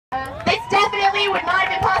definitely would not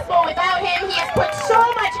have been possible without him. He has put so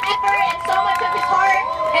much effort and so much of his heart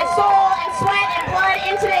and soul and sweat and blood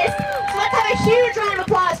into this. So let's have a huge round of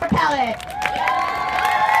applause for Pele.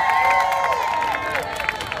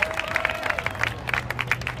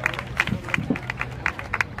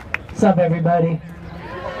 What's up, everybody?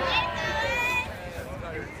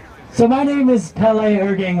 So my name is Pele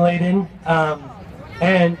Ergang-Layden,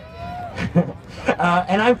 and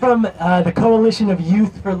I'm from the Coalition of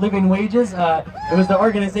Youth for Living Wages. It was the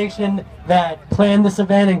organization that planned this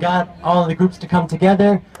event and got all of the groups to come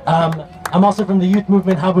together. I'm also from the youth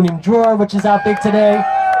movement Habunim Dror, which is out big today.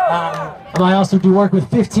 I also do work with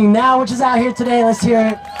 15 Now, which is out here today. Let's hear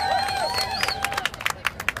it.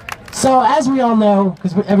 So as we all know,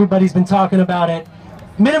 because everybody's been talking about it,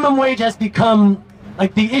 minimum wage has become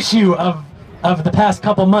like the issue of the past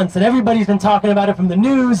couple months, and everybody's been talking about it, from the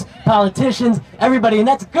news, politicians, everybody, and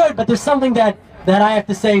that's good, but there's something that I have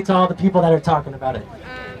to say to all the people that are talking about it.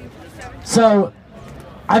 So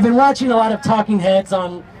I've been watching a lot of talking heads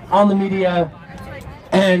on the media,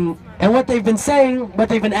 and what they've been saying, what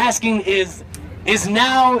they've been asking is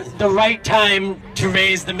now the right time to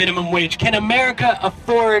raise the minimum wage? Can America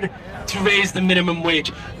afford to raise the minimum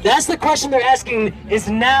wage? That's the question they're asking, is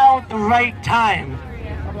now the right time?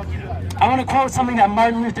 I want to quote something that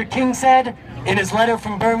Martin Luther King said in his letter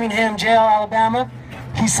from Birmingham jail, Alabama.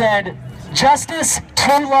 He said, "Justice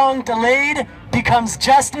too long delayed becomes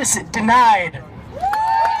justice denied."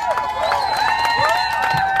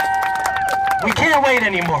 We can't wait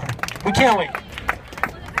anymore. We can't wait.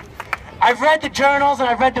 I've read the journals and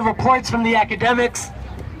I've read the reports from the academics,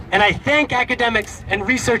 and I thank academics and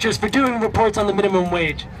researchers for doing reports on the minimum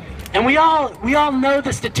wage. And we all know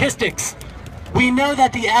the statistics. We know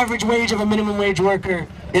that the average wage of a minimum wage worker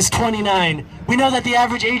is 29. We know that the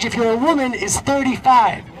average age if you're a woman is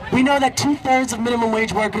 35. We know that 2/3 of minimum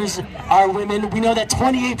wage workers are women. We know that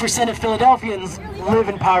 28% of Philadelphians live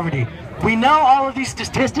in poverty. We know all of these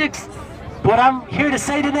statistics. What I'm here to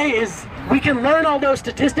say today is we can learn all those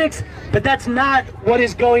statistics, but that's not what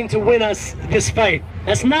is going to win us this fight.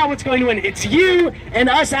 That's not what's going to win. It's you and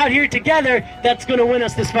us out here together that's going to win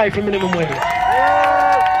us this fight for minimum wage.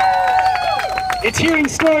 It's hearing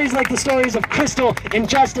stories like the stories of Crystal and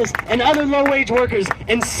Justice and other low-wage workers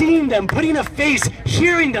and seeing them, putting a face,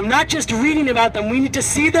 hearing them, not just reading about them. We need to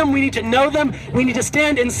see them, we need to know them, we need to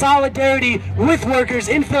stand in solidarity with workers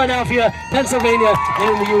in Philadelphia, Pennsylvania,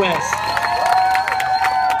 and in the U.S.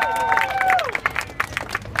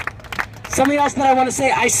 Something else that I want to say,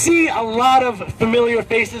 I see a lot of familiar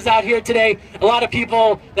faces out here today, a lot of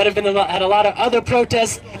people that have been at a lot of other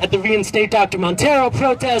protests, at the Reinstate Dr. Montero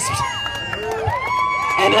protests,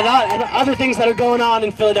 and other things that are going on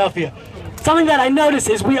in Philadelphia. Something that I notice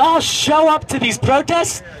is we all show up to these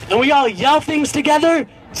protests and we all yell things together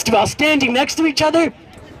while standing next to each other,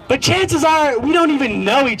 but chances are we don't even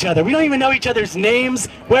know each other. We don't even know each other's names,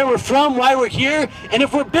 where we're from, why we're here, and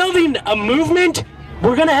if we're building a movement,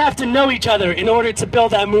 we're going to have to know each other in order to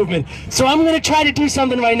build that movement. So I'm going to try to do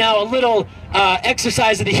something right now, a little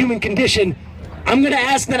exercise of the human condition. I'm going to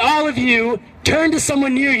ask that all of you turn to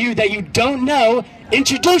someone near you that you don't know,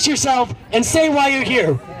 introduce yourself, and say why you're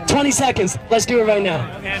here. 20 seconds. Let's do it right now.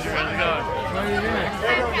 Andrew, how's it going? I'm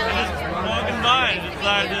just walking by and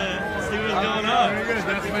decided to see what's going on.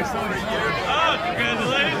 Oh,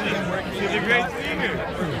 congratulations. He's a great singer.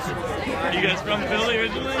 Are you guys from Philly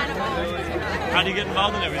originally? How do you get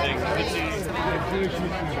involved in everything?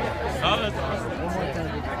 Oh, that's awesome.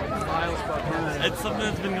 It's something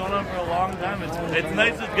that's been going on for a long time. It's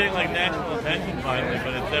nice it's getting like national attention finally,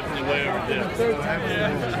 but it's definitely way overdue.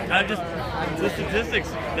 Yeah. The statistics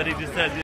that he just said.